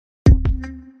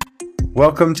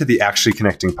Welcome to the Actually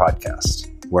Connecting podcast,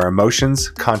 where emotions,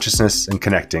 consciousness, and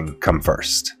connecting come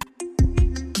first.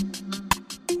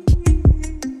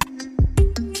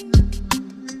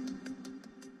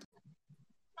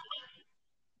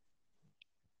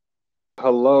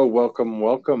 Hello,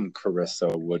 welcome,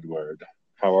 Carissa Woodward.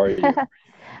 How are you?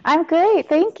 I'm great.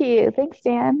 Thank you. Thanks,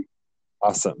 Dan.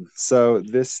 Awesome. So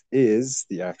this is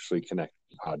the Actually Connecting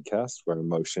podcast, where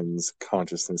emotions,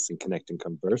 consciousness, and connecting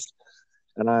come first.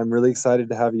 And I'm really excited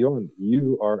to have you on.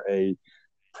 You are a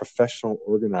professional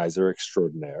organizer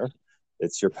extraordinaire.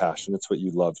 It's your passion. It's what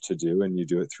you love to do, and you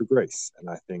do it through grace. And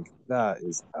I think that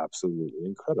is absolutely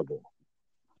incredible.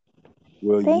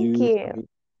 Will Thank you you. tell me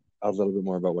a little bit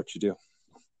more about what you do?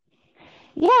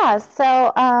 Yeah,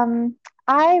 so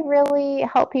I really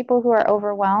help people who are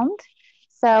overwhelmed.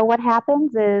 So what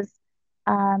happens is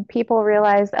people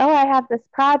realize, oh, I have this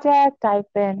project.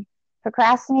 I've been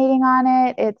procrastinating on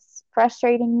it. It's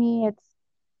frustrating me.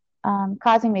 It's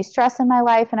causing me stress in my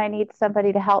life, and I need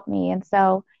somebody to help me. And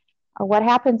so what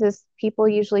happens is people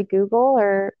usually Google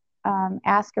or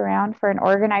ask around for an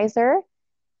organizer.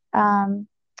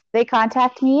 They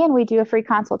contact me and we do a free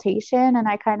consultation, and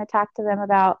I kind of talk to them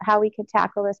about how we could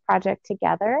tackle this project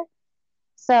together.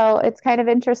 So it's kind of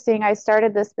interesting. I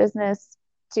started this business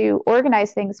to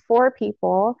organize things for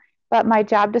people, but my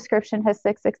job description has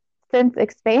since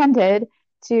expanded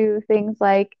to things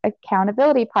like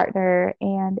accountability partner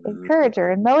and encourager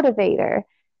and motivator.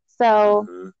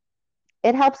 So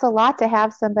it helps a lot to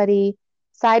have somebody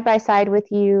side by side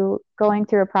with you going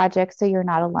through a project so you're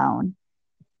not alone.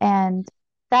 And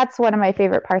that's one of my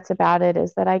favorite parts about it,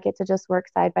 is that I get to just work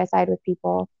side by side with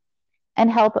people and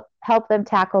help them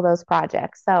tackle those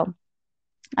projects. So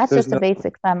that's just a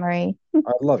basic summary.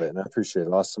 I love it, and I appreciate it.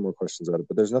 I'll ask some more questions about it,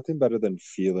 but there's nothing better than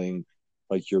feeling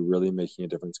like you're really making a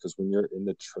difference, because when you're in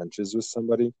the trenches with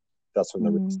somebody, that's when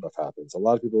the real stuff happens. A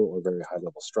lot of people are very high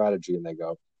level strategy and they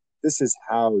go, this is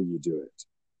how you do it.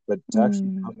 But to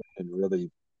actually come in and really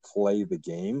play the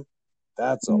game,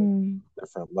 that's a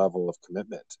different level of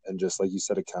commitment. And just like you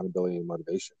said, accountability and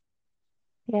motivation.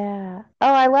 Yeah.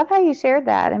 Oh, I love how you shared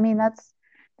that. I mean,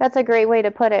 that's a great way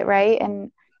to put it, right?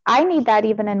 And I need that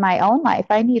even in my own life.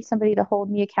 I need somebody to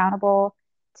hold me accountable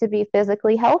to be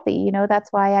physically healthy. You know, that's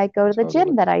why I go to the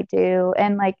gym that I do.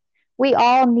 And like, we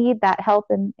all need that help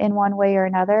in one way or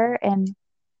another. And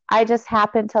I just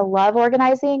happen to love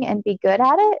organizing and be good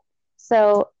at it.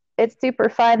 So it's super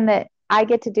fun that I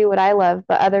get to do what I love,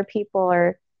 but other people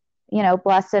are, you know,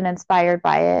 blessed and inspired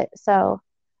by it. So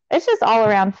it's just all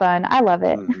around fun. I love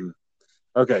it.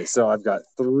 Okay, so I've got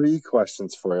 3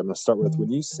 questions for you. I'm going to start with,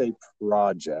 when you say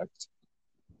project,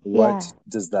 what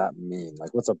does that mean?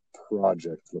 Like, what's a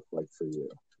project look like for you?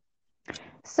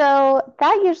 So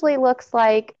that usually looks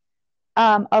like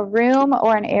a room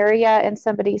or an area in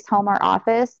somebody's home or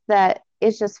office that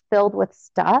is just filled with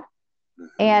stuff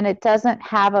and it doesn't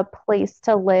have a place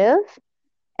to live.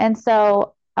 And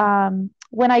so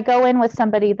when I go in with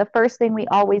somebody, the first thing we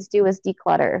always do is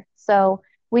declutter. So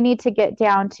we need to get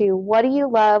down to, what do you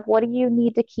love? What do you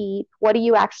need to keep? What do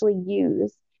you actually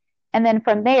use? And then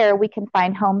from there, we can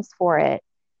find homes for it.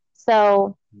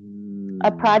 So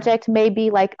a project may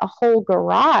be like a whole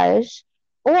garage,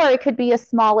 or it could be as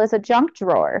small as a junk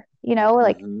drawer. You know,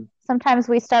 like sometimes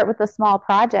we start with a small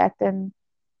project and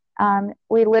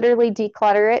we literally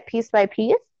declutter it piece by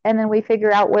piece, and then we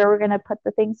figure out where we're going to put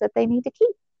the things that they need to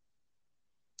keep.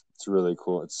 It's really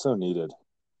cool. It's so needed.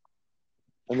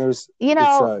 And there's,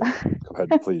 go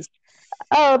ahead, please.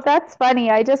 Oh, that's funny.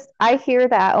 I hear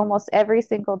that almost every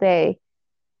single day.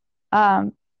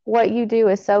 What you do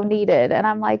is so needed. And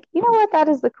I'm like, you know what? That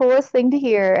is the coolest thing to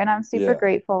hear. And I'm super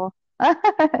grateful.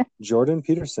 Jordan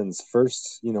Peterson's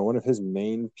first, one of his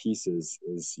main pieces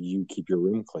is you keep your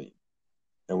room clean.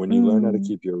 And when you learn how to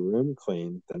keep your room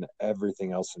clean, then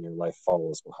everything else in your life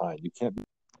follows behind. You can't be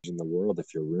changing the world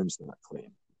if your room's not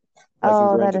clean.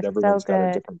 Granted, everyone's got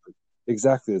a different,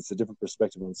 exactly, it's a different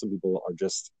perspective. And some people are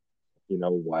just,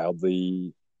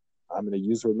 wildly, I'm going to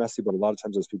use the word messy, but a lot of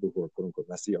times those people who are quote unquote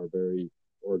messy are very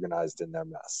organized in their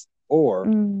mess. Or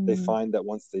they find that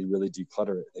once they really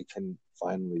declutter it, they can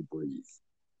finally breathe.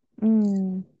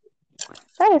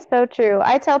 That is so true.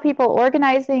 I tell people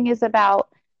organizing is about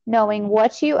knowing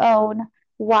what you own,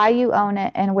 why you own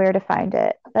it, and where to find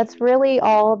it. That's really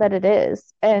all that it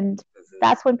is. And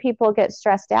that's when people get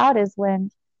stressed out, is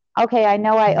when, okay, I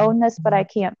know I own this, but I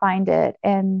can't find it.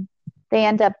 And they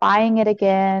end up buying it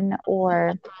again,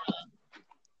 or,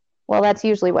 well, that's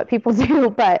usually what people do.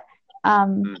 But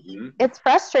it's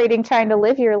frustrating trying to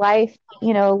live your life,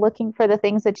 looking for the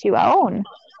things that you own.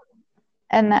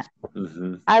 And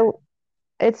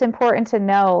it's important to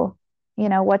know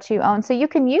what you own so you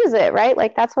can use it, right?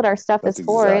 Like that's what our stuff That's is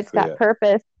for. It's exactly got it.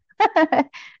 purpose.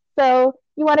 So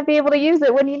you want to be able to use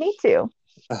it when you need to.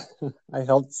 I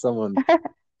helped someone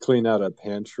clean out a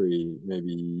pantry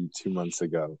maybe 2 months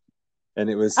ago. And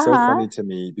it was so Uh-huh. funny to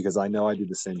me because I know I do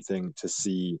the same thing to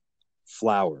see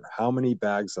flour. How many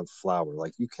bags of flour?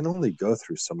 Like you can only go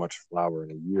through so much flour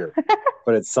in a year.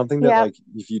 But it's something that Yep. like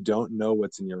if you don't know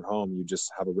what's in your home, you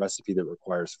just have a recipe that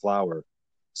requires flour.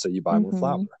 So you buy more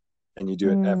flour. Mm-hmm. And you do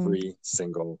it Mm, every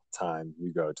single time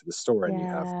you go to the store and you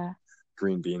have yeah.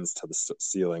 green beans to the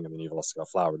ceiling and then you've also got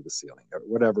flour to the ceiling.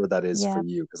 Whatever that is for Yep.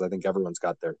 you, because I think everyone's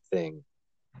got their thing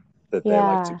that they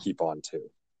like to Yeah. keep on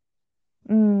to.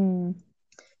 Mm,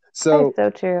 that is So so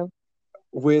true.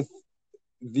 with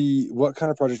the what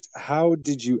kind of project, how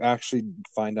did you actually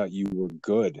find out you were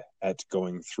good at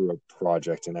going through a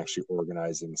project and actually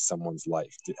organizing someone's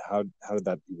life? How did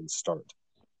that even start?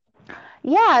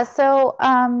 Yeah. So,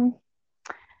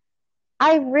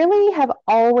 I really have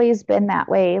always been that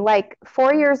way. Like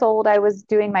 4 years old, I was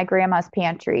doing my grandma's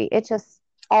pantry. It just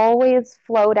always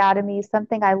flowed out of me.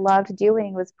 Something I loved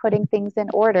doing was putting things in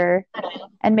order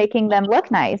and making them look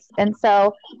nice. And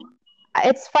so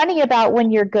it's funny about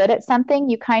when you're good at something,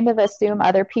 you kind of assume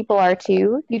other people are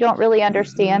too. You don't really Mm-hmm.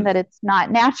 understand that it's not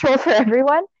natural for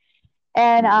everyone.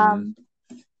 And Mm-hmm.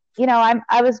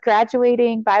 I was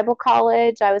graduating Bible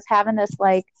college. I was having this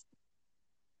like,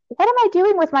 what am I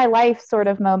doing with my life sort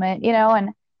of moment, and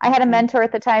I had a Mm-hmm. mentor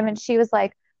at the time and she was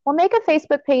like, well, make a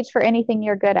Facebook page for anything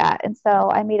you're good at. And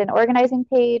so I made an organizing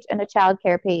page and a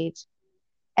childcare page.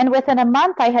 And within a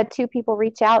month, I had two people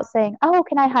reach out saying, oh,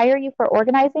 can I hire you for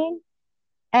organizing?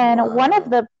 And one of Wow.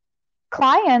 the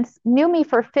clients knew me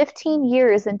for 15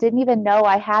 years and didn't even know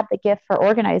I had the gift for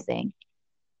organizing.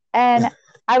 And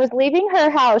I was leaving her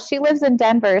house. She lives in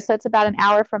Denver, so it's about an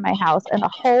hour from my house. And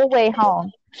the whole way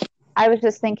home, I was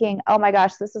just thinking, oh my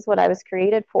gosh, this is what I was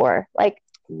created for. Like,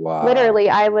 Wow. literally,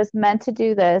 I was meant to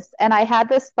do this. And I had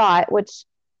this thought, which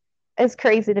is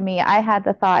crazy to me. I had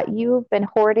the thought, you've been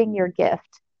hoarding your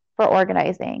gift for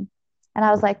organizing. And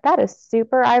I was like, that is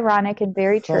super ironic and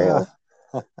very true.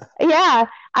 Yeah,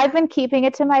 I've been keeping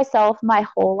it to myself my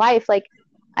whole life. Like,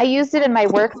 I used it in my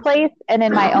workplace and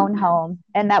in my own home.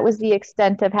 And that was the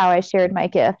extent of how I shared my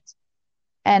gift.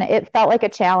 And it felt like a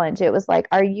challenge. It was like,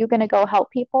 are you going to go help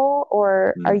people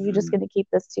or are you just Mm-hmm. going to keep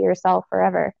this to yourself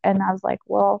forever? And I was like,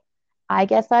 well, I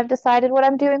guess I've decided what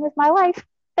I'm doing with my life.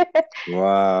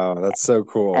 Wow, that's so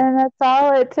cool. And that's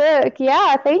all it took.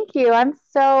 Yeah, thank you. I'm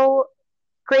so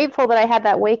grateful that I had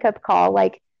that wake up call.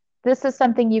 Like, this is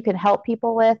something you can help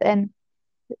people with. And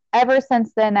ever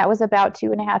since then, that was about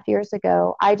 2.5 years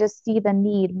ago, I just see the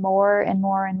need more and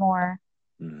more and more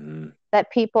Mm-hmm.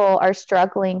 that people are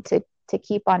struggling to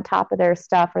keep on top of their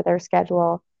stuff or their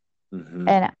schedule. Mm-hmm.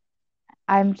 And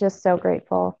I'm just so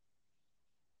grateful.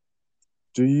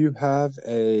 Do you have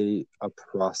a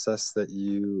process that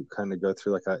you kind of go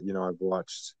through? Like I've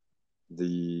watched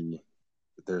the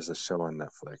there's a show on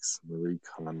Netflix, Marie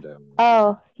Kondo,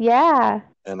 Oh, yeah.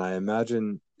 and I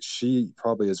imagine she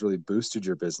probably has really boosted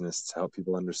your business to help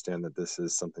people understand that this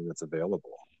is something that's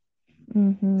available,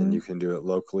 and Hmm. you can do it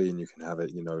locally, and you can have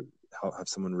it, have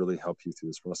someone really help you through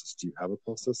this process. Do you have a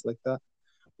process like that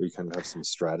where you kind of have some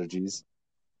strategies?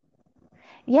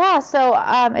 Yeah. So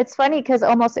it's funny because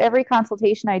almost every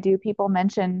consultation I do, people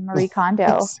mention Marie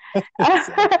Kondo.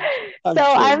 Exactly. So I'm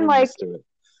sure I'm you're like, used to it.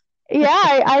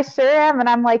 yeah, I sure am. And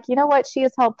I'm like, you know what? She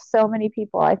has helped so many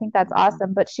people. I think that's Mhm.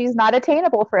 awesome, but she's not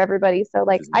attainable for everybody. So,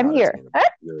 like, She's I'm not here. attainable.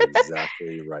 You're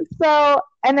exactly right. So,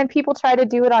 and then people try to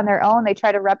do it on their own. They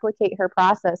try to replicate her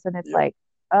process, and it's Yep. like,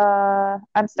 I'm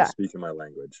You're stuck. speaking my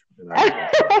language, and I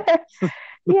don't blame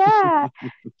Yeah.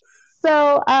 you.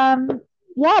 So,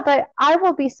 yeah, but I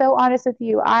will be so honest with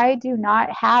you. I do not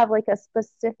have like a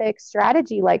specific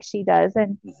strategy like she does.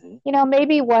 And, Hmm.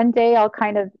 maybe one day I'll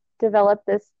kind of develop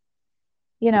this,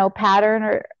 pattern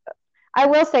or I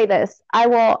will say this. I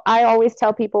always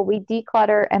tell people we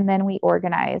declutter and then we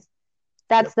organize. Yep.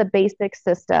 That's the basic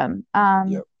system.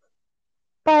 Yep.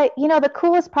 But, the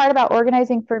coolest part about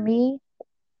organizing for me,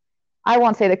 I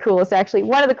won't say the coolest actually.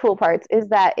 One of the cool parts is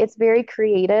that it's very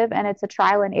creative and it's a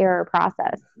trial and error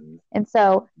process. Hmm. And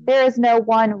so Hmm. there is no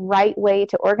one right way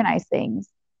to organize things.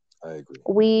 I agree.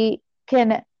 We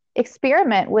can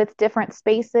experiment with different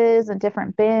spaces and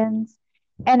different bins,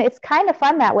 and it's kind of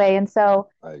fun that way. And so,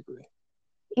 I agree.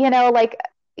 like,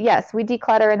 yes, we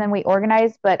declutter and then we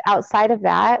organize, but outside of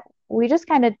that, we just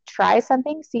kind of try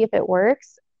something, see if it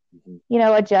works, Hmm.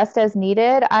 adjust as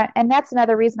needed. And that's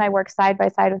another reason I work side by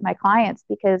side with my clients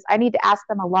because I need to ask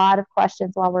them a lot of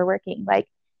questions while we're working. Like,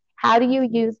 how do you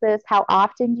Hmm. use this? How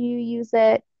often do you use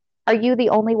it? Are you the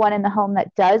only one in the home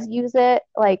that does use it?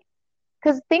 Like,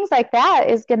 because things like that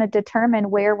is going to determine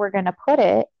where we're going to put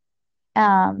it,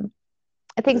 um,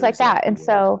 things You're like that. exactly And right.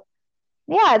 so,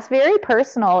 yeah, it's very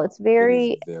personal. It's It is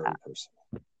very very personal.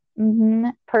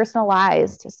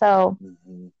 personalized. So,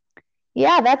 Hmm.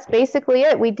 yeah, that's basically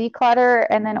it. We declutter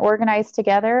and then organize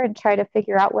together and try to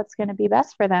figure out what's going to be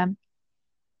best for them.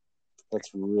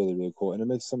 That's really, really cool. And it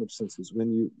makes so much sense because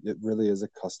it really is a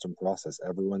custom process.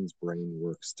 Everyone's brain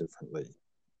works differently.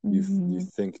 You Hmm.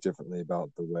 think differently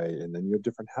about the way, and then you have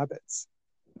different habits.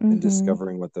 And Hmm.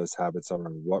 discovering what those habits are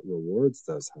and what rewards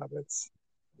those habits,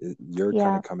 you're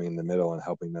kind Yeah. of coming in the middle and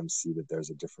helping them see that there's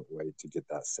a different way to get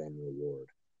that same reward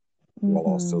while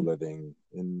also Hmm. living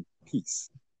in peace.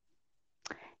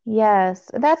 Yes,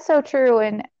 that's so true.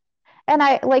 And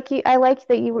I like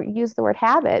that you use the word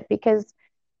habit because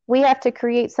we have to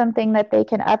create something that they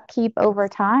can upkeep over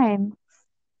time.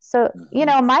 So, Hmm.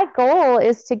 my goal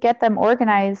is to get them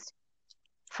organized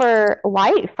for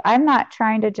life. I'm not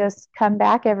trying to just come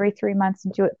back every 3 months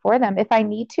and do it for them. If I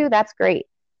need to, that's great.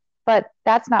 But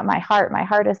that's not my heart. My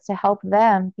heart is to help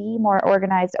them be more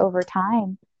organized over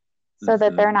time so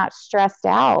that Hmm. they're not stressed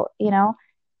out.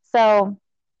 So,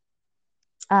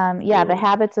 yeah, the Well,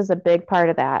 habits is a big part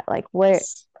of that. Like,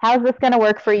 how's this going to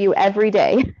work for you every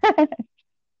day?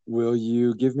 will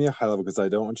you give me a high level? Because I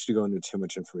don't want you to go into too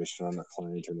much information on the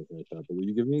client or anything like that, but will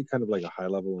you give me kind of like a high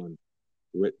level on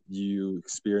what you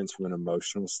experience from an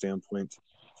emotional standpoint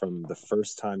from the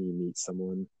first time you meet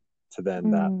someone to then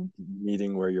that Mm,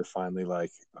 meeting where you're finally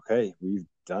like, okay, we've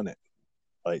done it.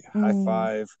 Like, high mm.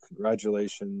 five,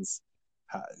 congratulations.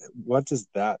 How, what does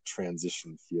that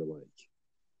transition feel like?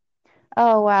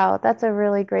 Oh, wow. That's a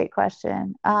really great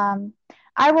question.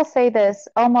 I will say this,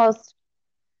 almost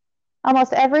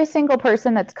every single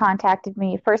person that's contacted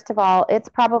me, first of all, it's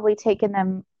probably taken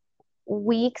them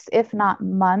weeks, if not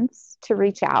months, to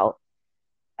reach out.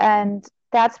 And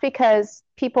that's because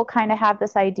people kind of have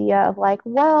this idea of like,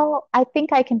 well, I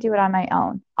think I can do it on my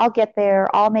own. I'll get there,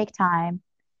 I'll make time.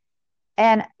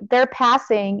 And they're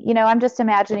passing, I'm just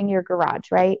imagining your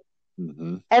garage, right?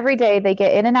 Mm-hmm. Every day they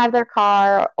get in and out of their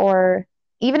car, or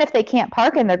even if they can't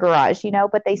park in their garage,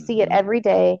 but they see it Mm-hmm. every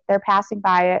day. They're passing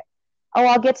by it. Oh,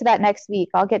 I'll get to that next week.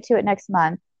 I'll get to it next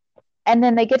month. And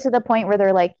then they get to the point where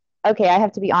they're like, okay, I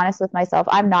have to be honest with myself.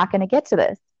 I'm not going to get to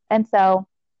this. And so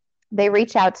they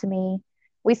reach out to me.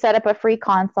 We set up a free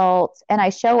consult and I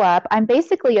show up. I'm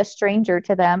basically a stranger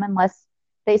to them unless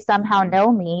they somehow Mm-hmm.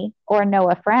 know me or know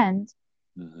a friend.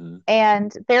 Mm-hmm.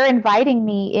 And they're inviting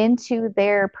me into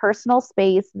their personal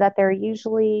space that they're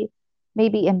usually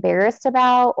maybe embarrassed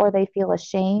about or they feel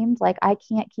ashamed. Like, I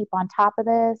can't keep on top of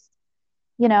this.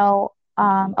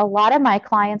 Mm-hmm. A lot of my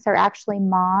clients are actually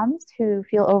moms who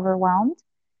feel overwhelmed.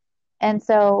 And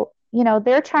so,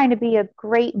 they're trying to be a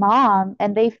great mom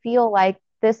and they feel like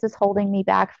this is holding me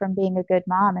back from being a good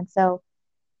mom. And so,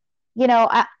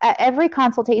 at every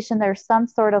consultation, there's some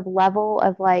sort of level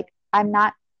of like, I'm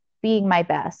not being my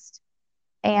best.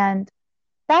 And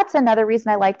that's another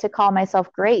reason I like to call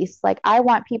myself Grace. Like, I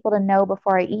want people to know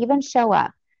before I even show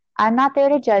up, I'm not there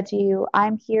to judge you.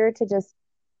 I'm here to just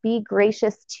be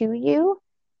gracious to you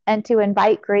and to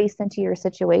invite grace into your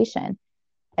situation.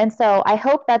 And so I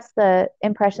hope that's the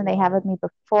impression they have of me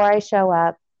before I show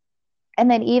up. And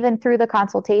then even through the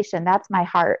consultation, that's my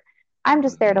heart. I'm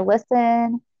just there Mm-hmm. to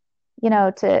listen,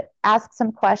 to ask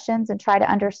some questions and try to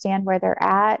understand where they're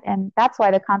at. And that's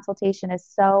why the consultation is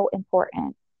so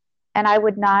important. And I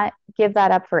would not give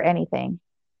that up for anything.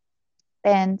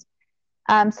 And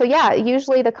so, yeah,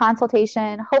 usually the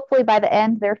consultation, hopefully by the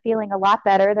end, they're feeling a lot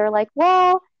better. They're like,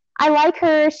 well, I like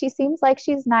her. She seems like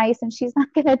she's nice and she's not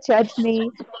going to judge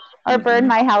me or burn Mm-hmm.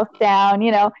 my house down.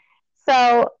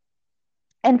 So,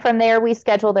 and from there, we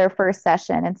schedule their first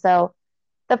session. And so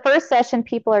the first session,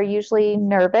 people are usually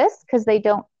nervous because they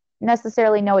don't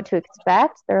necessarily know what to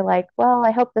expect. They're like, well,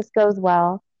 I hope this goes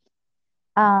well.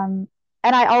 Um,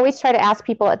 and I always try to ask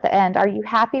people at the end, are you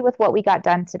happy with what we got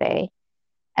done today?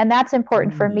 And that's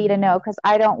important for me to know Mm-hmm. because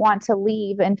I don't want to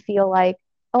leave and feel like,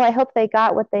 oh, I hope they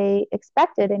got what they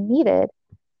expected and needed.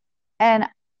 And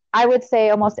I would say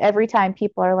almost every time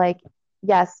people are like,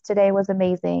 yes, today was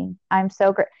amazing. I'm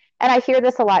so great. And I hear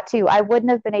this a lot too. I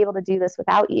wouldn't have been able to do this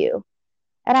without you.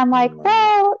 And I'm like, Wow.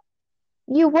 well,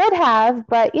 you would have,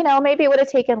 but maybe it would have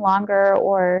taken longer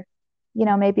or,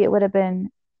 maybe it would have been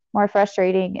more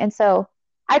frustrating. And so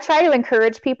I try to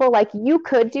encourage people like you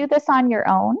could do this on your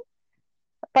own,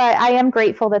 but I am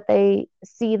grateful that they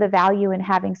see the value in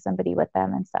having somebody with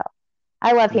them. And so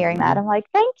I love hearing that. Mm-hmm. I'm like,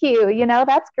 thank you.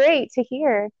 That's great to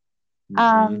hear.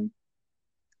 Mm-hmm. Um,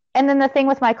 And then the thing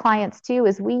with my clients too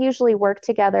is we usually work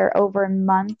together over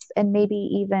months and maybe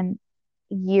even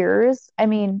years. I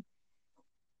mean,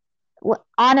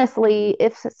 honestly,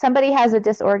 if somebody has a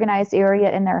disorganized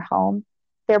area in their home,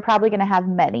 they're probably going to have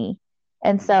many.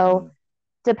 And Mm-hmm. so,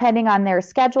 depending on their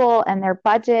schedule and their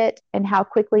budget and how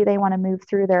quickly they want to move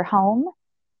through their home,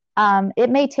 it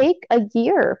may take a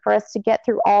year for us to get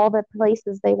through all the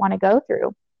places they want to go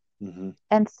through. Mm-hmm.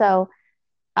 And so,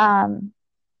 um,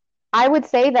 I would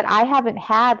say that I haven't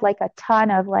had like a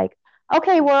ton of like,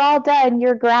 okay, we're all done,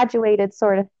 you're graduated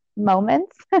sort of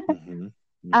moments. Mm-hmm.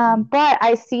 Mm-hmm. But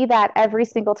I see that every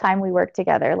single time we work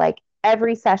together. Like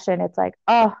every session, it's like,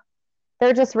 oh,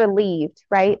 they're just relieved,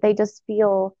 right? They just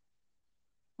feel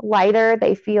lighter.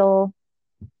 They feel,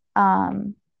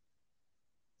 um,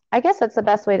 I guess that's the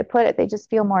best way to put it. They just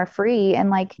feel more free and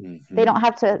like they Mm-hmm. don't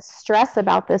have to stress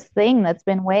about this thing that's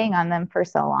been weighing on them for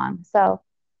so long. So,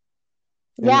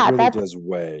 And it yeah, really that's, does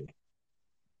weigh.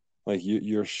 Like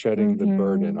you're shedding the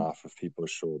burden mm-hmm, off of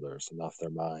people's shoulders and off their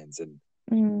minds. And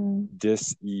mm,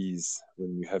 dis-ease,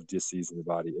 when you have dis-ease in the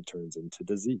body, it turns into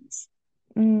disease.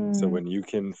 So mm, when you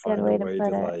can good find a way to way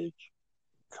put to it. like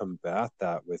combat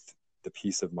that with the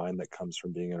peace of mind that comes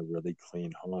from being in a really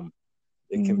clean home,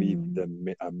 it can be Mm-hmm,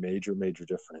 a major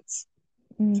difference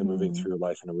to moving mm-hmm. through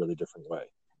life in a really different way.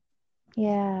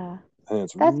 Yeah, And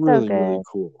it's that's so really good.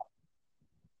 cool.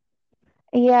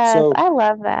 Yes, So I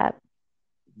love that.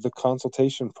 the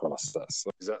consultation process,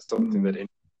 is that something Mm-hmm. that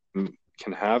anyone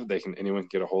can have? Anyone can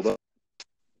get a hold of?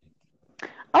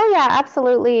 Oh yeah,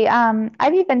 absolutely.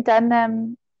 I've even done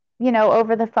them,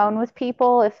 over the phone with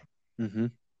people. If, Mm-hmm.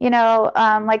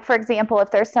 like for example,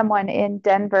 if there's someone in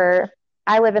Denver,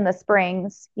 I live in the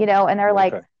Springs, and they're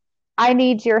like, Okay. I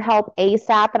need your help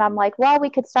ASAP. And I'm like, well, we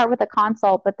could start with a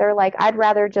consult, but they're like, I'd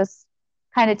rather just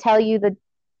kind of tell you the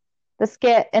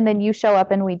skit and then you show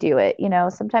up and we do it.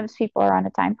 Sometimes people are on a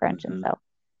time crunch. And Mm-hmm. so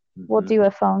we'll Mm-hmm. do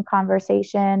a phone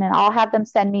conversation and I'll have them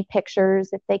send me pictures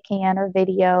if they can or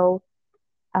video.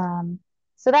 Um,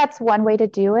 so that's one way to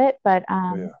do it. But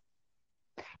Oh yeah.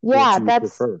 What yeah, do you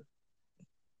that's, prefer?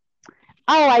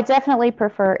 oh, I definitely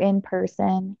prefer in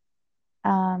person.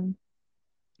 Um,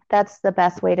 that's the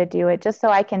best way to do it, just so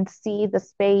I can see the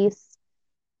space,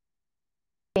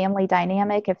 family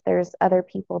dynamic, if there's other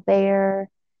people there.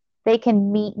 They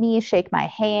can meet me, shake my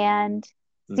hand,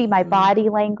 see my Mm-hmm. body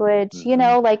language,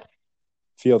 Mm-hmm. like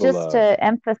Feel the just love. to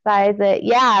emphasize it.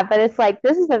 Yeah, but it's like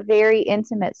this is a very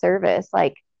intimate service.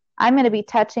 Like I'm going to be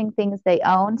touching things they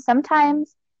own.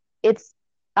 Sometimes it's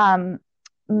um,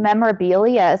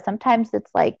 memorabilia. Sometimes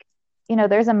it's like,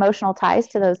 there's emotional ties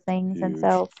to those things. And Huge.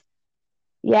 so,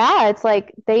 yeah, it's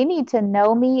like they need to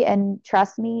know me and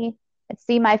trust me and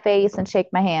see my face and shake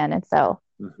my hand. And so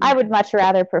Mm-hmm. I would much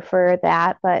rather prefer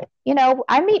that. But,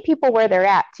 I meet people where they're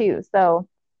at too. So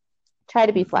try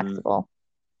to be Mm-hmm. flexible.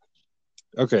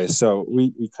 Okay, so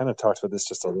we kind of talked about this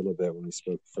just a little bit when we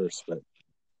spoke first, but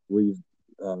we've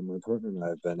my partner and I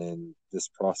have been in this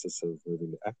process of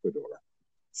moving to Ecuador.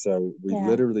 So we Yeah.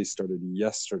 literally started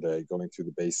yesterday going through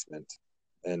the basement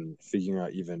and figuring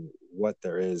out even what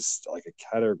there is, like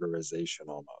a categorization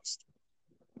almost.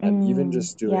 And even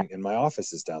just Yeah. doing, and my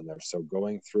office is down there. So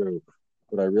going through,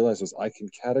 what I realized was I can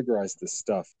categorize the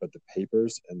stuff, but the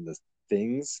papers and the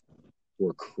things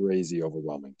were crazy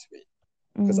overwhelming to me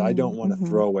because I don't want to Mm-hmm.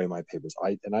 throw away my papers.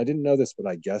 I didn't know this, but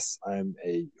I guess I'm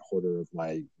a hoarder of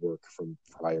my work from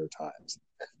prior times.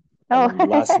 I Oh. learned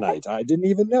last night. I didn't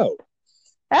even know.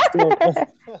 So,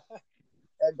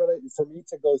 but for me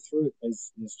to go through it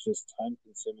is just time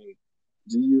consuming.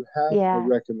 Do you have a Yeah.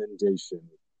 recommendation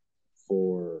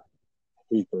for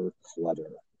paper clutter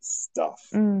stuff?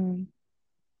 Mm.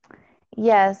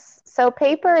 Yes. So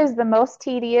paper is the most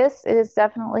tedious. It is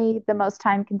definitely the most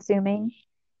time consuming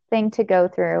thing to go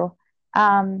through.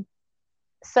 Um,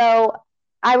 so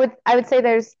I would say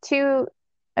there's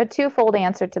a twofold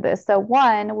answer to this. So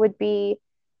one would be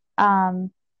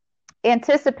um,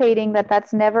 anticipating that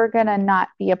that's never going to not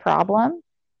be a problem.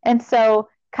 And so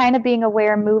kind of being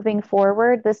aware moving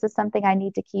forward, this is something I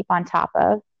need to keep on top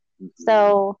of. Mm-hmm.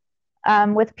 So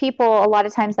with people, a lot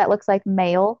of times that looks like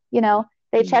mail,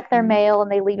 they check their Mm-hmm. mail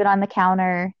and they leave it on the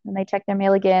counter and they check their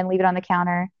mail again, leave it on the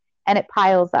counter, and it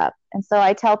piles up. And so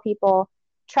I tell people,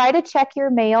 try to check your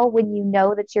mail when you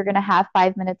know that you're going to have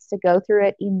 5 minutes to go through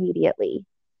it immediately.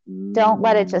 Don't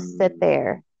let it just sit Mm-hmm.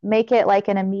 there. Make it like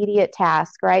an immediate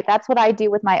task, right? That's what I do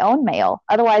with my own mail.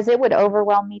 Otherwise, it would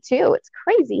overwhelm me too. It's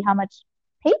crazy how much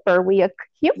paper we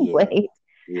Yeah. accumulate.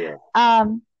 Yeah.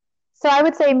 Um, so I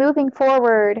would say moving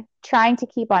forward, trying to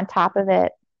keep on top of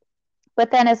it.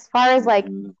 But then as far as like,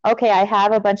 Mm-hmm. okay, I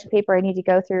have a bunch of paper I need to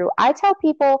go through, I tell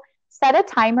people set a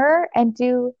timer and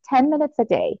do 10 minutes a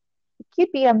day.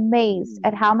 You'd be amazed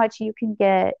at how Mm. much you can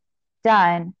get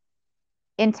done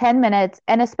in 10 minutes,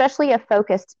 and especially a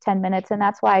focused 10 minutes. And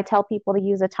that's why I tell people to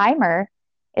use a timer.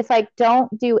 It's like,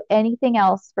 don't do anything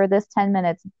else for this 10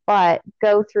 minutes, but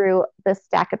go through the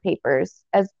stack of papers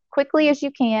as quickly as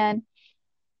you can,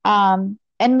 and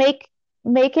make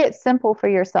it simple for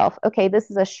yourself. Okay, this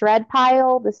is a shred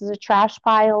pile, this is a trash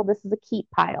pile, this is a keep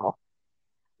pile.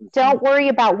 Mhm. Don't worry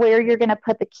about where you're going to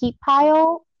put the keep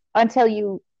pile until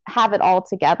you have it all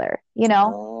together, you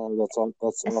know? Oh, that's awesome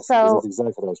because that's So,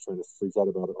 exactly what I was trying to freak out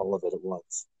about all of it at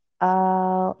once.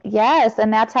 yes,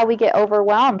 and that's how we get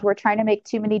overwhelmed. We're trying to make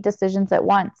too many decisions at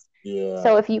once. So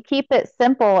Yeah. if you keep it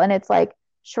simple and it's like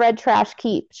shred, trash,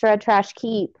 keep,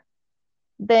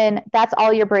 then that's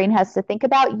all your brain has to think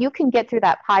about. You can get through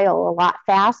that pile a lot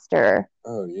faster.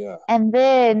 Oh, yeah. And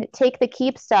then take the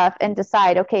keep stuff and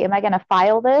decide, okay, am I going to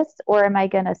file this or am I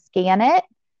going to scan it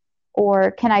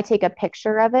or can I take a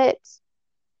picture of it?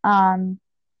 Um,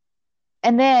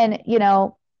 and then,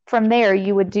 from there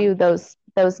you would do those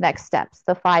next steps,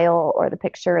 the file or the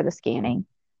picture or the scanning.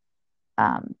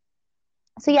 Um,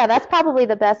 so yeah, that's probably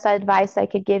the best advice I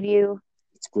could give you.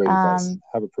 It's great advice. Um,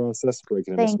 Have a process, break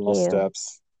it into thank small you.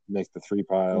 steps, make the three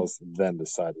piles, then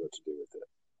decide what to do with it.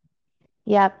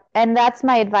 Yep. And that's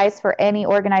my advice for any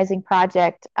organizing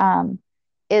project,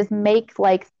 is make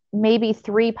like maybe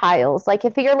three piles. Like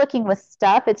if you're looking with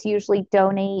stuff, it's usually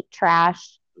donate,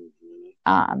 trash, Mhm.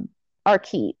 um, or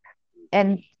keep.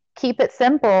 And keep it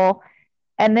simple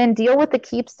and then deal with the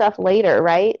keep stuff later,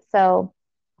 right? So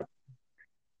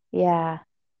yeah.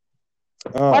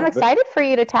 Well, I'm Oh, but excited for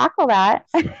you to tackle that.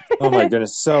 oh my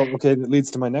goodness. So, okay, that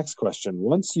leads to my next question.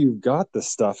 Once you've got the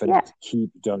stuff and Yeah. it's keep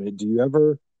donate, do you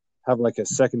ever have like a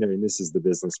secondary, and this is the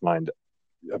business mind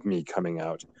of me coming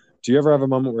out. Do you ever have a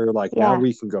moment where you're like, now Yeah.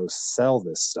 we can go sell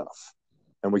this stuff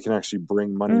and we can actually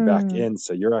bring money back Mm, in?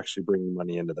 So you're actually bringing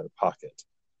money into their pocket.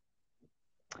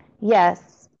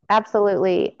 yes,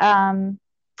 absolutely.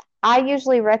 I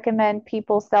usually recommend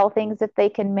people sell things if they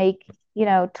can make,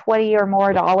 20 or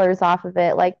more dollars off of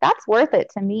it. Like that's worth it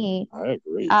to me. I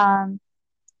agree. Um,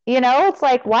 it's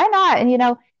like, why not? And,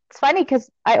 it's funny because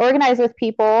I organize with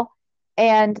people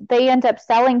and they end up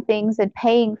selling things and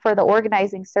paying for the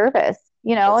organizing service.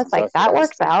 That's It's like exactly what that I was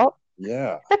works thinking. out,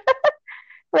 Yeah.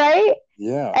 right?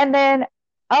 Yeah. And then,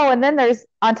 oh, and then there's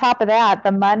on top of that,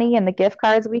 the money and the gift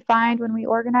cards we find when we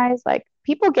organize. Like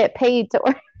people get paid to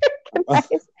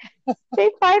organize. They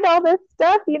find all this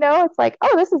stuff, it's like,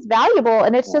 oh, this is valuable.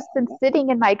 And it's just been sitting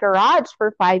in my garage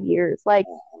for 5 years. Like,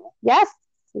 yes,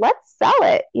 let's sell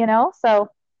it, So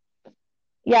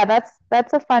yeah,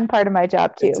 that's a fun part of my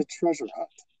job It's too. a treasure hunt.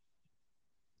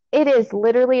 It is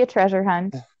literally a treasure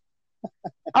hunt.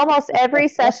 Almost every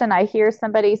session I hear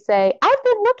somebody say, I've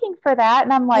been looking for that.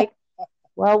 And I'm like,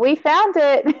 well, we found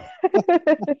it.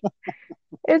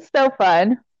 It's so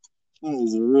fun. That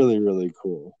is really, really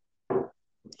cool.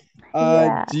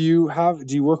 Yeah. Do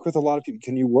you work with a lot of people?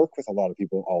 Can you work with a lot of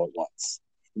people all at once?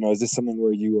 Is this something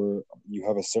where you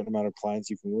have a certain amount of clients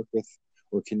you can work with,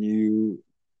 or can you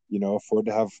afford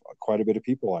to have quite a bit of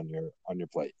people on your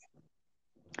plate?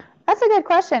 That's a good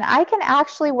question. I can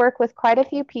actually work with quite a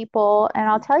few people, and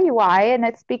I'll tell you why. And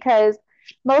it's because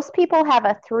most people have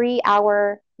a 3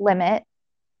 hour limit.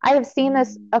 I have seen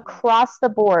this Mm. across the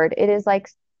board. It is like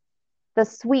the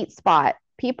sweet spot.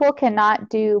 People cannot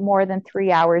do more than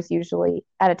 3 hours usually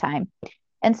at a time.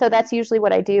 And so that's usually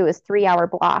what I do is 3 hour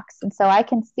blocks. And so I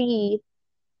can see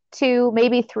two,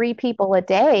 maybe three people a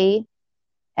day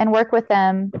and work with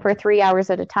them for 3 hours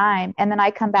at a time. And then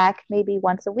I come back maybe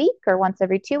once a week or once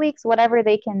every 2 weeks, whatever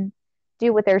they can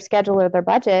do with their schedule or their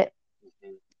budget.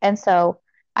 And so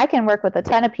I can work with a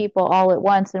ton of people all at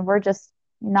once, and we're just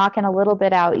knocking a little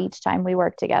bit out each time we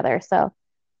work together. So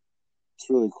It's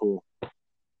really cool.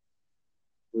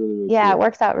 Really, really yeah, it cool.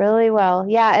 works out really well.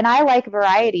 Yeah, and I like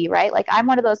variety, right? Like I'm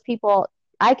one of those people,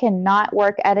 I cannot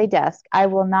work at a desk. I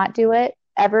will not do it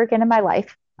ever again in my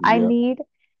life. I Yep. need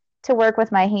to work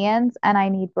with my hands and I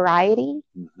need variety.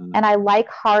 Hmm. And I like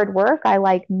hard work. I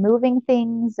like moving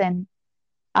things and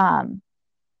um,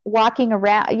 walking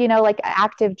around, like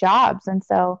active jobs. And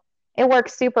so it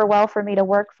works super well for me to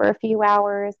work for a few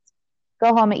hours,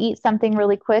 go home and eat something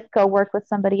really quick, go work with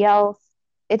somebody else.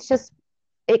 It's just,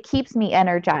 it keeps me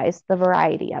energized, the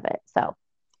variety of it. So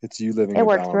It's you living it a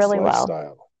works balanced really well.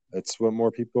 lifestyle. It's what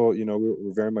more people,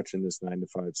 we're very much in this 9 to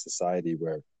 5 society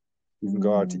where you can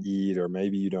go out to Mm, eat, or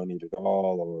maybe you don't eat at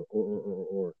all,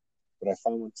 or. But I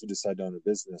find once you decide to own a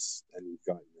business and you've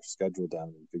gotten your schedule down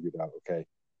and figured out, okay,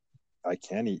 I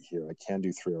can eat here, I can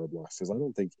do 3 hour blocks because I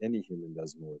don't think any human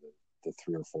does more than the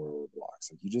 3 or 4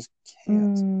 roadblocks. Like you just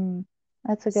can't. Mm,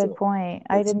 that's a good So point.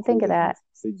 I it's didn't cool think of that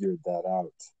you that. figured that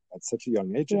out at such a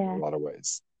young age in a Yeah. lot of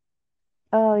ways.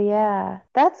 Oh, yeah.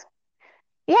 That's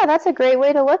a great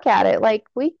way to look at it. Like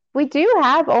we do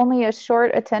have only a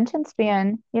short attention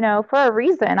span, for a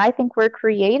reason. I think we're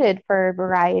created for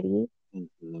variety.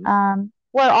 Mm-hmm.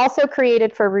 We're also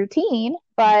created for routine,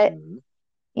 but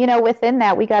Mm-hmm. within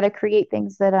that, we got to create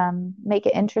things that make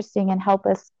it interesting and help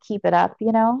us keep it up.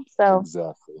 So,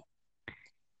 Exactly.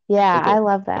 yeah, Okay. I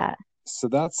love that. So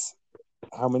that's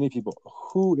how many people,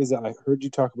 who is it? I heard you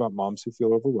talk about moms who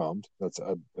feel overwhelmed. That's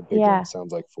a big one, Yeah.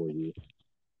 sounds like, for you.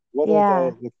 What are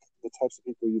Yeah. the types of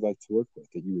people you like to work with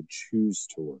that you would choose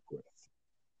to work with?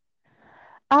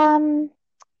 Um,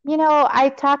 I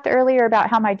talked earlier about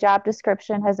how my job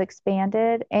description has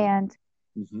expanded, and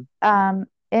Mm-hmm.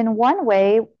 in one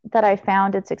way that I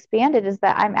found it's expanded is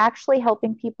that I'm actually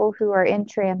helping people who are in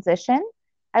transition.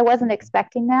 I wasn't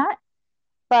expecting that,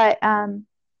 but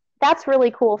that's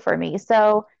really cool for me.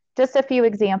 So, just a few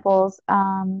examples.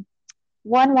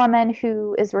 One woman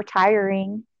who is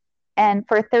retiring and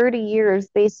for 30 years,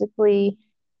 basically,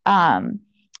 um,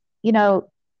 you know,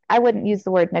 I wouldn't use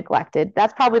the word neglected.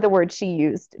 That's probably the word she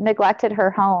used. Neglected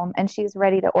her home, and she's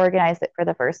ready to organize it for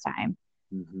the first time.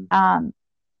 Mm-hmm. Um,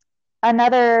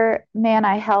 Another man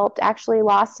I helped actually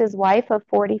lost his wife of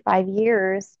 45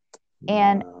 years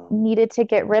and Wow. needed to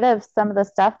get rid of some of the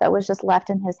stuff that was just left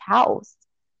in his house.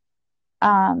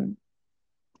 Um,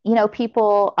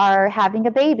 People are having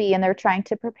a baby and they're trying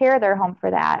to prepare their home for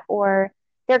that, or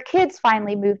their kids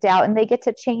finally moved out and they get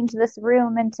to change this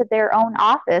room into their own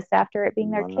office after it being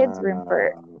their kids' room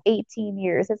for Wow. 18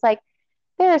 years. It's like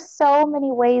there are so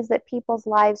many ways that people's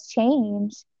lives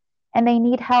change and they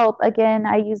need help. Again,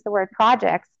 I use the word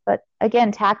projects, but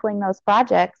again, tackling those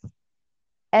projects.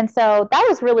 And so that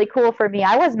was really cool for me.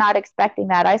 I was not expecting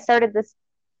that. I started this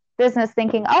business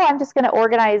thinking, oh, I'm just going to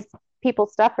organize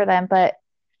people's stuff for them. But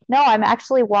no, I'm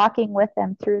actually walking with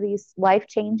them through these life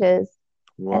changes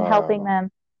and helping Wow.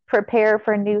 them prepare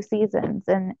for new seasons.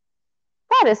 And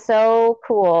that is so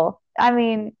cool. I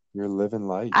mean, You're living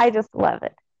life. I just love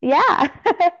it. Yeah.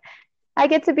 I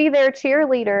get to be their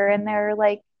cheerleader and their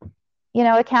like,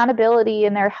 accountability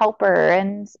and their helper.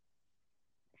 And,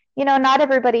 not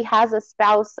everybody has a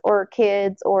spouse or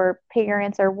kids or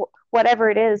parents or whatever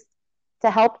it is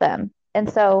to help them. And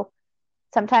so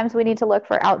sometimes we need to look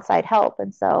for outside help.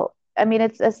 And so, I mean,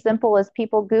 it's as simple as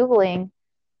people Googling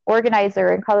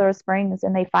organizer in Colorado Springs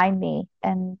and they find me.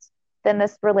 And then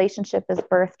this relationship is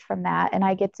birthed from that. And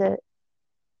I get to,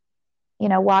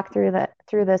 walk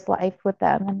through this life with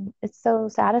them. And it's so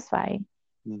satisfying.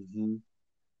 Mm-hmm.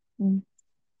 Mm.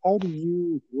 How do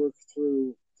you work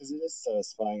through, because it is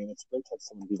satisfying and it's great to have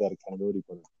someone be that accountability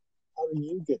partner. How do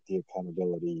you get the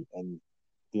accountability and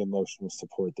the emotional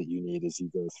support that you need as you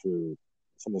go through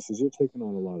some of this? Because you're taking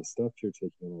on a lot of stuff, you're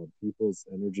taking on a lot of people's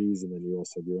energies, and then you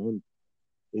also have your own.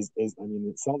 Is I mean,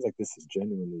 it sounds like this is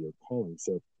genuinely your calling.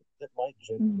 So it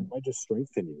Mm. might just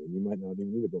strengthen you, and you might not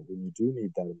even need it. But when you do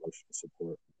need that emotional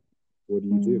support, what do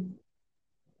you do?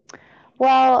 Mm.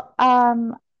 Well,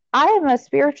 I am a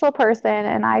spiritual person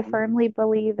and I firmly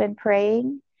believe in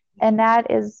praying. And that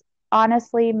is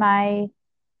honestly my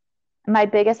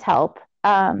biggest help.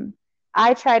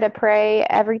 I try to pray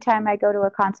every time I go to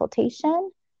a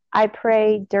consultation. I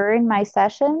pray during my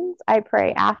sessions. I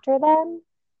pray after them.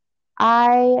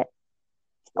 I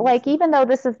like, Awesome. even though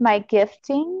this is my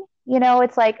gifting,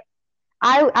 it's like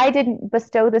I didn't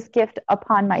bestow this gift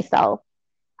upon myself.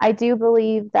 I do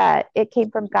believe that it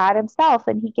came from God Himself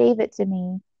and He gave it to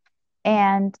me.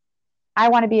 And I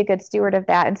want to be a good steward of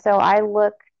that. And so I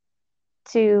look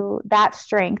to that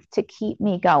strength to keep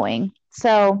me going.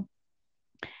 So,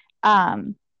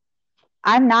 um,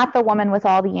 I'm not the woman with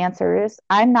all the answers.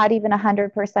 I'm not even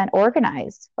 100%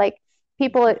 organized. Like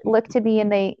people look to me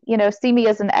and they, see me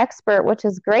as an expert, which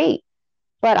is great,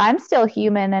 but I'm still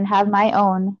human and have my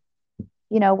own,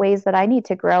 ways that I need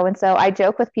to grow. And so I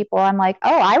joke with people, I'm like,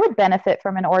 oh, I would benefit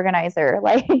from an organizer.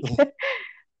 Like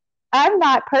I'm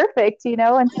not perfect,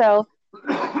 and so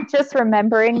just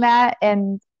remembering that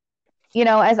and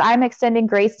as I'm extending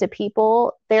grace to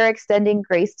people, they're extending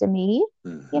grace to me.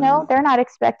 Mm-hmm. They're not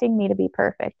expecting me to be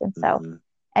perfect. And so, Mm-hmm.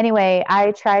 anyway,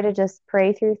 I try to just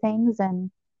pray through things. And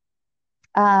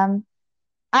um,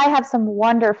 I have some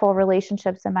wonderful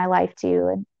relationships in my life too.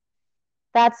 And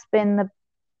that's been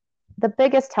the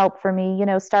biggest help for me.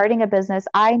 Starting a business,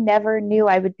 I never knew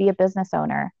I would be a business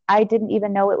owner, I didn't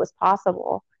even know it was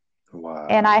possible.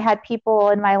 And I Wow. had people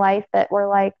in my life that were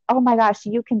like, oh my gosh,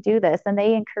 you can do this. And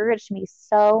they encouraged me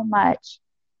so much.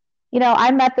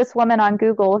 I met this woman on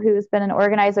Google who's been an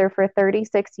organizer for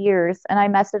 36 years, and I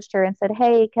messaged her and said,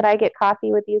 "Hey, could I get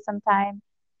coffee with you sometime?"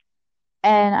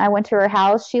 And I went to her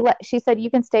house. She said, "You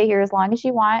can stay here as long as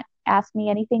you want. Ask me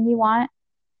anything you want."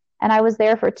 And I was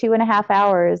there for 2.5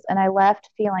 hours, and I left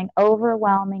feeling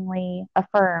overwhelmingly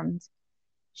affirmed.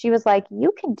 She was like,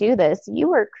 "You can do this. You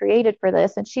were created for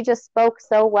this." And she just spoke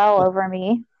so well over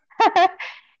me.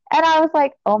 And I was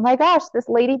like, "Oh my gosh, this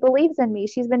lady believes in me.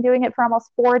 She's been doing it for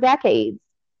almost 4 decades."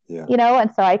 Yeah.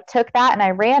 And so I took that and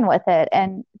I ran with it.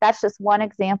 And that's just one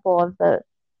example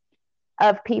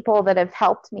of people that have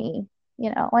helped me,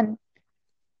 and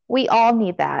we all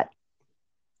need that.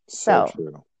 So So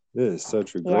true. It is so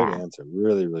true. Great yeah. answer.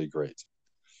 Really, really great.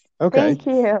 Okay. Thank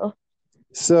you.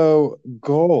 So,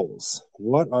 goals.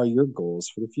 What are your goals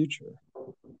for the future?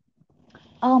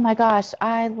 Oh my gosh,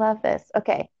 I love this.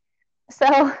 Okay.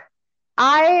 So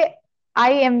I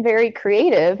I am very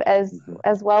creative Hmm.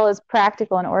 as well as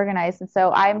practical and organized. And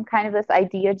so I'm kind of this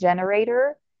idea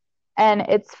generator. And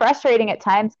it's frustrating at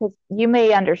times because you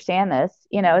may understand this.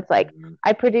 It's like Hmm.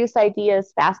 I produce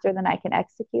ideas faster than I can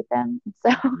execute them.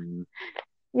 So, Hmm.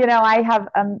 you know, I have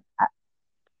um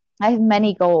I have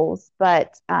many goals,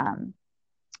 but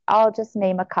I'll just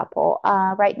name a couple.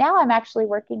 Right now I'm actually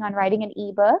working on writing an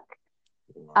ebook,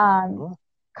 um, Wow.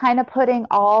 kind of putting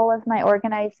all of my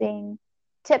organizing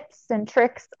tips and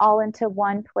tricks all into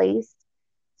one place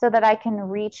so that I can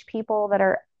reach people that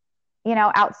are,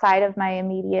 outside of my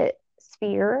immediate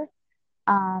sphere.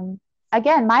 Um,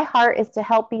 Again, my heart is to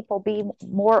help people be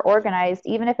more organized,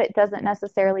 even if it doesn't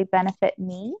necessarily benefit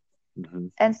me. Hmm.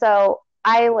 And so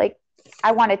I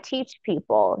want to teach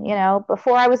people.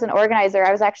 Before I was an organizer,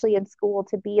 I was actually in school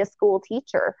to be a school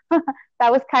teacher.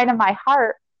 That was kind of my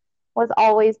heart, was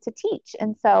always to teach.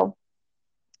 And so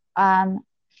um,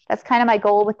 that's kind of my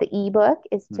goal with the ebook,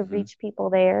 is to Hmm. reach people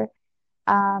there.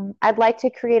 I'd like to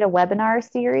create a webinar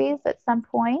series at some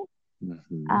point.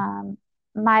 Hmm. Um,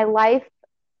 my life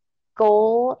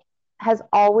goal has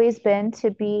always been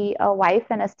to be a wife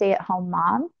and a stay-at-home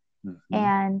mom, Hmm.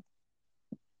 and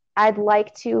I'd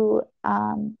like to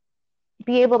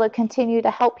be able to continue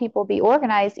to help people be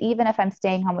organized, even if I'm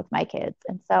staying home with my kids.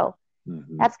 And so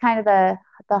Hmm. that's kind of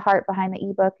the heart behind the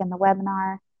ebook and the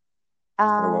webinar.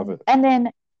 I love it. And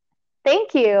then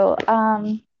thank you.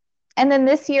 And then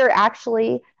this year,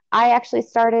 actually, I actually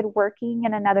started working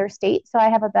in another state. So I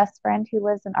have a best friend who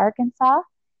lives in Arkansas,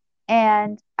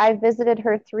 and I visited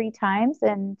her 3 times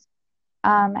and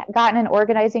gotten an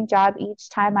organizing job each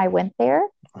time I went there.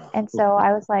 And so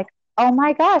I was like, "Oh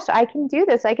my gosh, I can do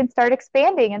this. I can start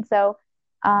expanding." And so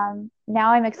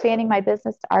now I'm expanding my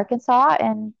business to Arkansas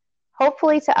and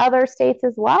hopefully to other states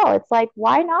as well. It's like,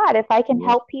 why not? If I can Yeah,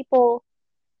 help people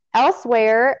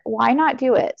elsewhere, why not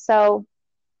do it? So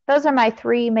those are my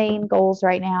 3 main goals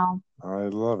right now. I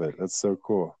love it. That's so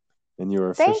cool. And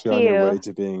you're Thank officially on your way you.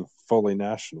 to being fully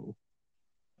national.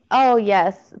 Oh,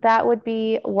 yes, that would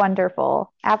be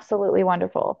wonderful. Absolutely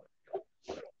wonderful.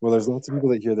 Well, there's lots of people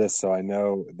that hear this, so I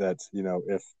know that,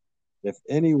 if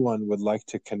anyone would like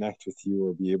to connect with you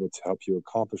or be able to help you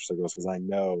accomplish their goals, because I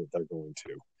know they're going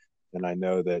to. And I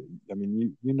know that, I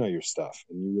mean, you know your stuff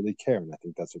and you really care. And I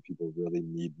think that's what people really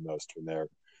need most when they're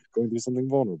going through something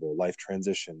vulnerable, life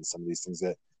transitions, some of these things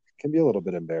that can be a little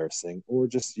bit embarrassing, or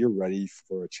just you're ready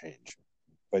for a change,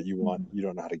 but you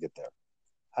don't know how to get there.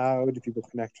 How do people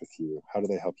connect with you? How do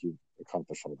they help you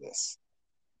accomplish all this?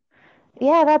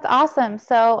 Yeah, that's awesome.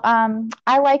 So,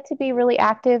 I like to be really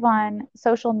active on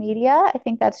social media. I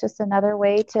think that's just another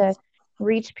way to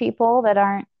reach people that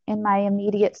aren't in my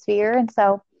immediate sphere. And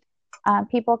so,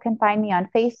 people can find me on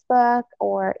Facebook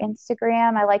or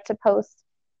Instagram. I like to post,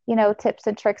 tips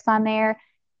and tricks on there.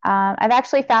 I've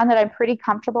actually found that I'm pretty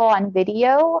comfortable on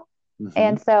video. Hmm.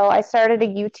 And so I started a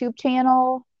YouTube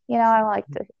channel. I like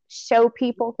to show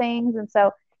people things. And so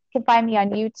you can find me on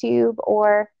YouTube,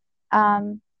 or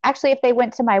actually, if they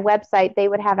went to my website, they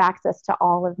would have access to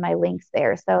all of my links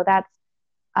there. So that's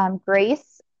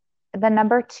Grace, the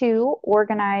number 2,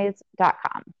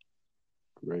 organize.com.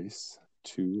 Grace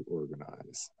to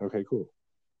organize. Okay, cool.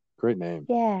 Great name.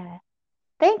 Yeah.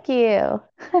 Thank you.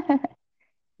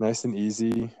 Nice and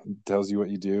easy. Tells you what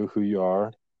you do, who you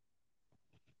are.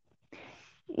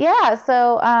 Yeah.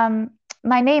 So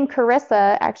my name,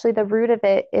 Carissa, actually, the root of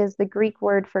it is the Greek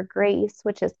word for grace,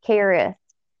 which is charis.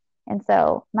 And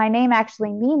so my name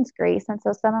actually means grace. And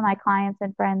so some of my clients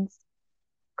and friends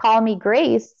call me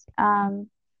Grace.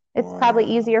 It's probably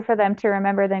Wow. easier for them to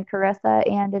remember than Carissa,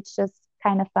 and it's just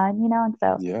kind of fun. And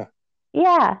so, Yeah.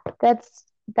 yeah, that's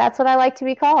what I like to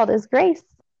be called, is Grace.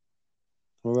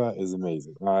 Well, that is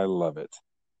amazing. I love it.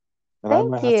 And I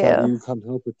might Thank have to have you. you come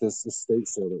help with this estate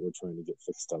sale that we're trying to get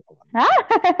fixed up on.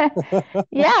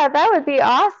 Yeah, that would be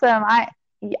awesome.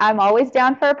 I'm always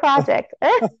down for a project.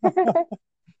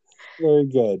 Very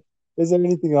good. Is there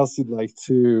anything else you'd like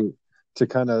to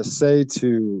kind of say,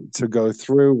 to go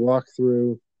through, walk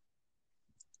through?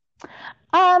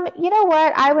 You know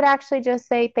what? I would actually just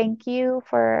say thank you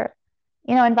for,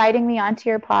 inviting me onto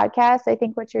your podcast. I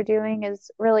think what you're doing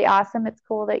is really awesome. It's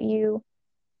cool that you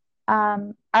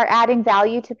are adding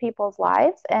value to people's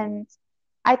lives. And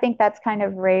I think that's kind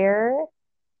of rare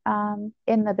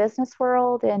in the business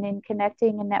world and in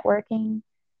connecting and networking.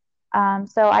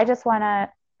 So I just want to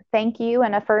thank you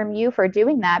and affirm you for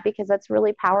doing that because that's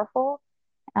really powerful.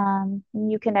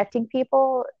 You connecting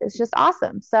people is just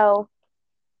awesome. So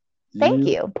thank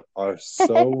You you. are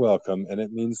so welcome, and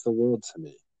it means the world to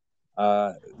me.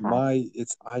 I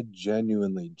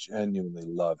genuinely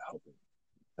love helping.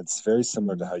 It's very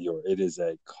similar to how it is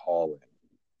a calling.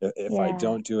 If I Yeah.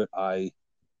 don't do it, I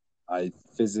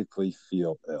physically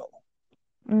feel ill.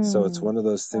 So it's Mm. one of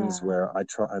those things Wow. where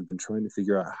I've been trying to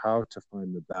figure out how to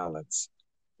find the balance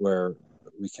where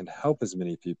we can help as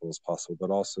many people as possible,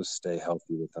 but also stay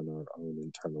healthy within our own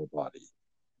internal body.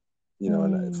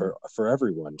 And for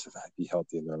everyone to be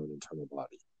healthy in their own internal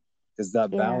body, because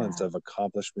that balance Yeah. of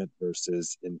accomplishment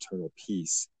versus internal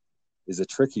peace is a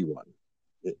tricky one.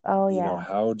 Oh, yeah.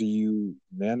 How do you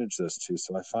manage those two?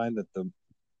 So I find that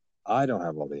I don't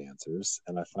have all the answers,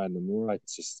 and I find the more I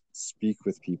just speak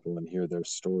with people and hear their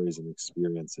stories and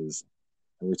experiences,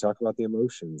 and we talk about the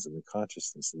emotions and the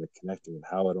consciousness and the connecting and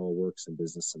how it all works in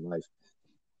business and life,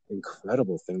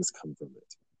 incredible things come from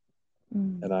it.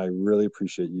 And I really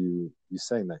appreciate you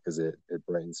saying that, because it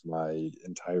brightens my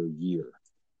entire year.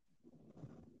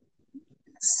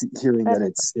 Hearing that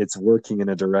it's working in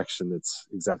a direction that's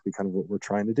exactly kind of what we're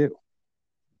trying to do.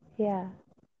 Yeah.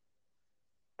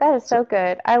 That is so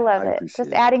good. I love it.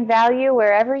 Just adding value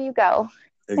wherever you go.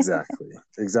 Exactly.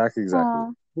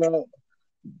 Aww. Well,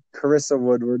 Carissa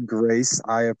Woodward, Grace,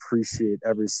 I appreciate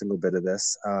every single bit of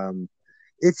this.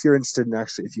 If you're interested in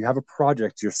if you have a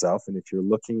project yourself, and if you're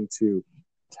looking to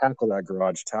tackle that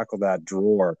garage, tackle that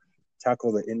drawer,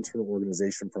 tackle the internal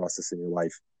organization process in your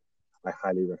life, I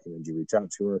highly recommend you reach out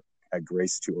to her at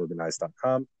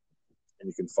grace2organize.com, and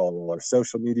you can follow all our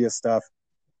social media stuff.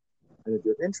 And if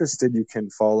you're interested, you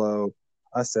can follow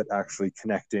us at Actually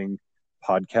Connecting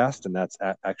Podcast, and that's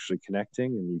at Actually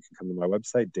Connecting. And you can come to my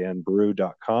website,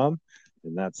 danbrue.com,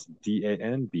 and that's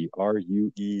DANBRUE.com.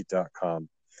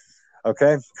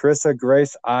 Okay, Carissa,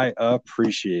 Grace, I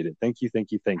appreciate it. Thank you.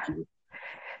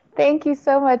 Thank you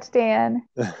so much, Dan.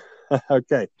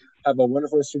 Okay, have a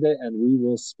wonderful rest of your day, and we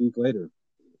will speak later.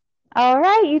 All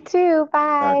right, you too.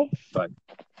 Bye. Bye.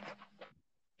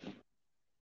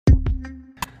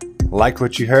 Like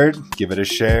what you heard? Give it a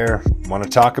share. Want to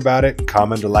talk about it?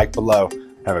 Comment or like below.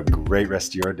 Have a great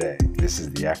rest of your day. This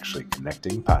is the Actually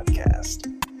Connecting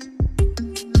Podcast.